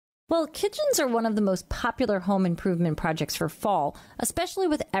Well, kitchens are one of the most popular home improvement projects for fall, especially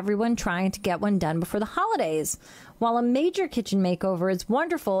with everyone trying to get one done before the holidays. While a major kitchen makeover is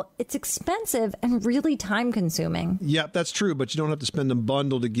wonderful, it's expensive and really time-consuming. Yep, that's true, but you don't have to spend a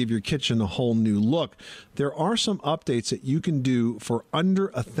bundle to give your kitchen a whole new look. There are some updates that you can do for under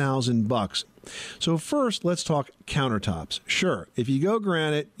 $1,000. So first, let's talk countertops. Sure, if you go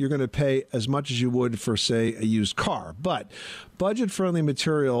granite, you're going to pay as much as you would for, say, a used car. But budget-friendly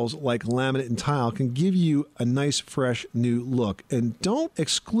materials like laminate and tile can give you a nice, fresh, new look. And don't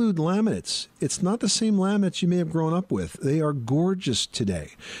exclude laminates. It's not the same laminates you may have grown up with. They are gorgeous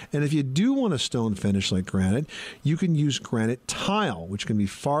today. And if you do want a stone finish like granite, you can use granite tile, which can be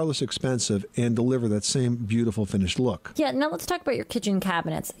far less expensive and deliver that same beautiful finished look. Yeah, now let's talk about your kitchen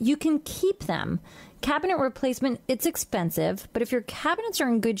cabinets. You can keep them. Cabinet replacement, it's expensive, but if your cabinets are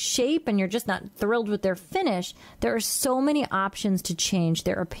in good shape and you're just not thrilled with their finish, there are so many options to change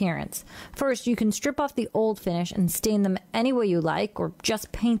their appearance. First, you can strip off the old finish and stain them any way you like, or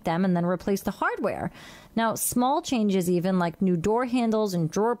just paint them and then replace the hardware. Now, small changes even like new door handles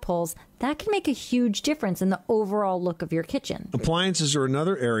and drawer pulls, that can make a huge difference in the overall look of your kitchen. Appliances are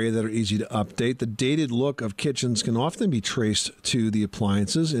another area that are easy to update. The dated look of kitchens can often be traced to the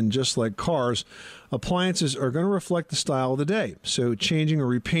appliances, and just like cars, appliances are going to reflect the style of the day. So changing or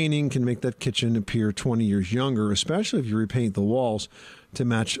repainting can make that kitchen appear 20 years younger, especially if you repaint the walls to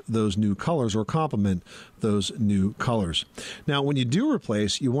match those new colors or complement those new colors. Now, when you do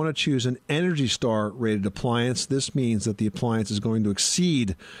replace, you want to choose an Energy Star rated appliance. This means that the appliance is going to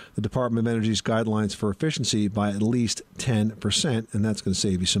exceed the Department of Energy's guidelines for efficiency by at least 10%, and that's going to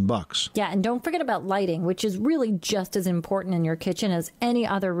save you some bucks. Yeah, and don't forget about lighting, which is really just as important in your kitchen as any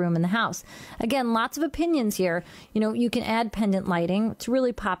other room in the house. Again, lots of opinions here. You can add pendant lighting. It's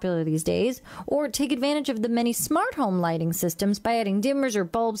really popular these days. Or take advantage of the many smart home lighting systems by adding dimmers or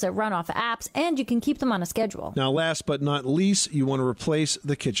bulbs that run off apps, and you can keep them on a schedule. Now, last but not least, you want to replace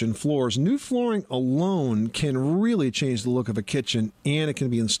the kitchen floors. New flooring alone can really change the look of a kitchen, and it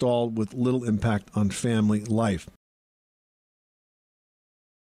can be installed with little impact on family life.